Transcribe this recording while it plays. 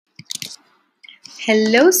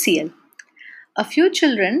Hello, CL. A few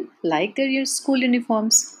children like their school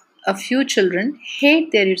uniforms. A few children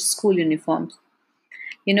hate their school uniforms.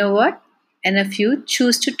 You know what? And a few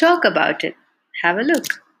choose to talk about it. Have a look.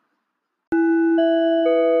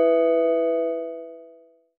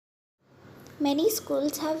 Many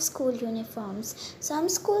schools have school uniforms. Some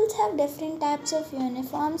schools have different types of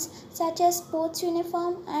uniforms, such as sports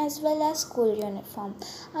uniform as well as school uniform.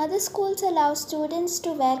 Other schools allow students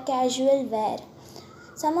to wear casual wear.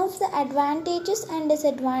 Some of the advantages and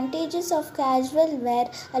disadvantages of casual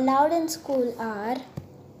wear allowed in school are: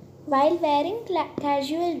 while wearing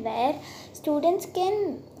casual wear, students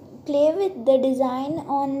can play with the design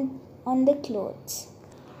on the clothes,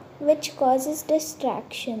 which causes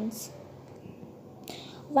distractions.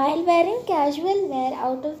 While wearing casual wear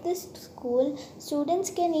out of the school,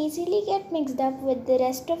 students can easily get mixed up with the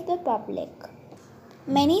rest of the public.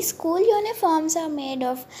 Many school uniforms are made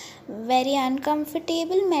of very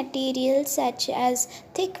uncomfortable materials such as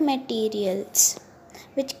thick materials,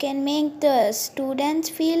 which can make the students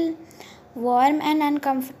feel warm and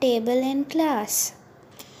uncomfortable in class.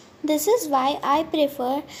 This is why I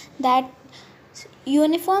prefer that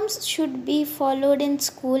uniforms should be followed in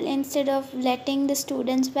school instead of letting the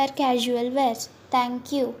students wear casual wear.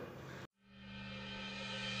 Thank you.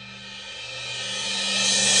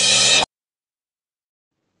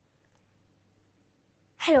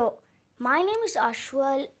 Hello, my name is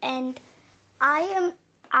Ashwal and I am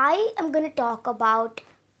I am going to talk about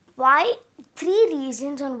why three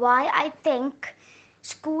reasons on why I think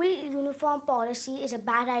school uniform policy is a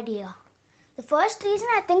bad idea. The first reason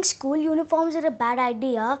I think school uniforms are a bad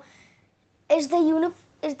idea is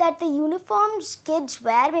that the uniforms kids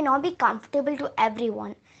wear may not be comfortable to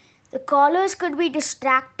everyone. The collars could be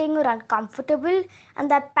distracting or uncomfortable, and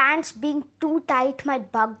that pants being too tight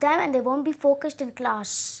might bug them and they won't be focused in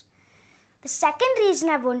class. The second reason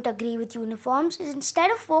I won't agree with uniforms is instead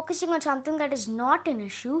of focusing on something that is not an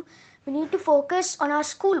issue, we need to focus on our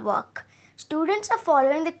schoolwork. Students are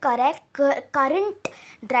following the current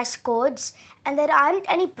dress codes and there aren't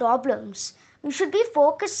any problems. We should be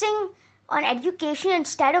focusing on education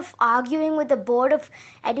instead of arguing with the board of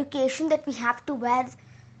education that we have to wear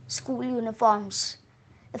school uniforms.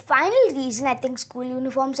 The final reason I think school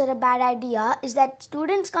uniforms are a bad idea is that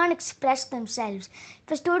students can't express themselves.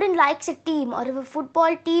 If a student likes a team or if a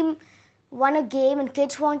football team won a game and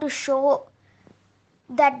kids want to show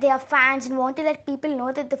that they are fans and want to let people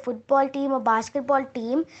know that the football team or basketball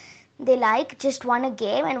team they like just won a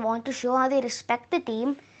game and want to show how they respect the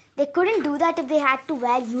team, they couldn't do that if they had to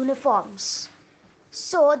wear uniforms.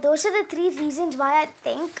 So, those are the three reasons why I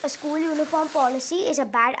think a school uniform policy is a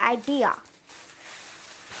bad idea.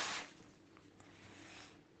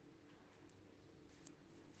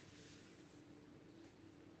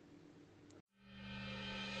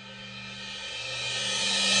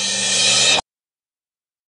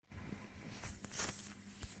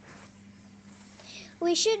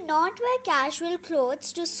 We should not wear casual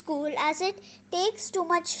clothes to school as it takes too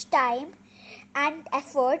much time and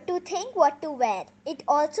effort to think what to wear. It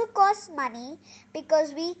also costs money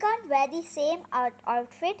because we can't wear the same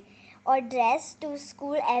outfit or dress to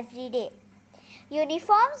school every day.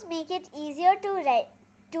 Uniforms make it easier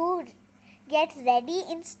to get ready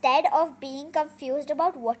instead of being confused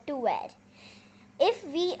about what to wear. If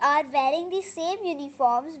we are wearing the same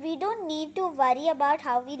uniforms, we don't need to worry about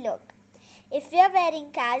how we look. If we are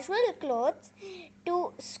wearing casual clothes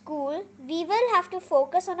to school, we will have to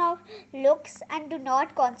focus on our looks and do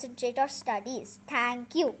not concentrate on studies.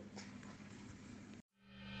 Thank you.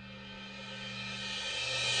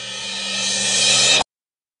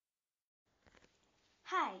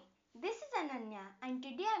 Hi, this is Ananya and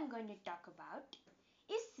today I'm going to talk about,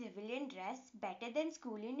 is civilian dress better than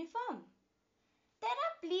school uniform? There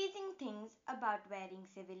are pleasing things about wearing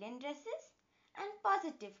civilian dresses and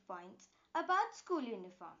positive points about school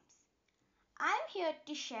uniforms. I'm here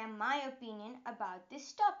to share my opinion about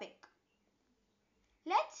this topic.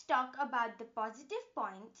 Let's talk about the positive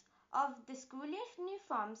points of the school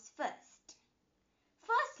uniforms first.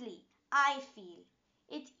 Firstly, I feel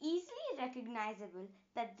it's easily recognizable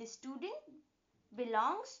that the student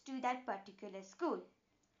belongs to that particular school.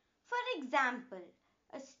 For example,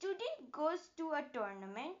 a student goes to a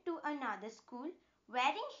tournament to another school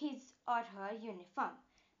wearing his or her uniform.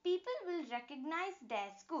 People will recognize their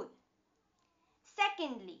school.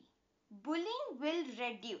 Secondly, bullying will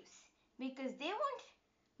reduce because they won't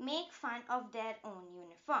make fun of their own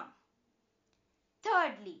uniform.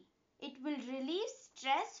 Thirdly, it will relieve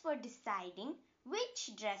stress for deciding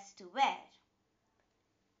which dress to wear.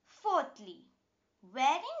 Fourthly,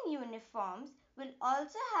 wearing uniforms will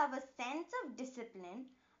also have a sense of discipline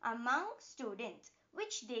among students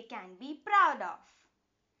which they can be proud of.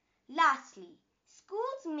 Lastly,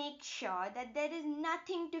 schools make sure that there is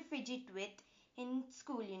nothing to fidget with in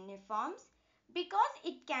school uniforms because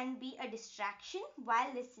it can be a distraction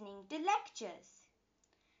while listening to lectures.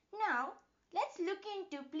 Now, let's look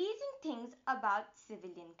into pleasing things about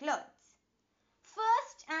civilian clothes.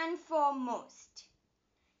 First and foremost,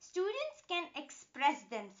 students can express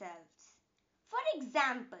themselves. For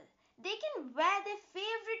example, they can wear their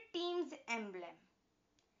favorite team's emblem.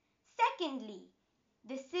 Secondly,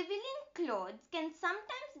 the civilian clothes can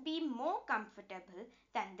sometimes be more comfortable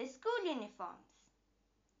than the school uniforms.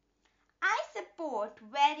 I support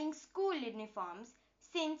wearing school uniforms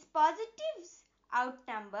since positives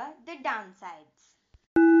outnumber the downsides.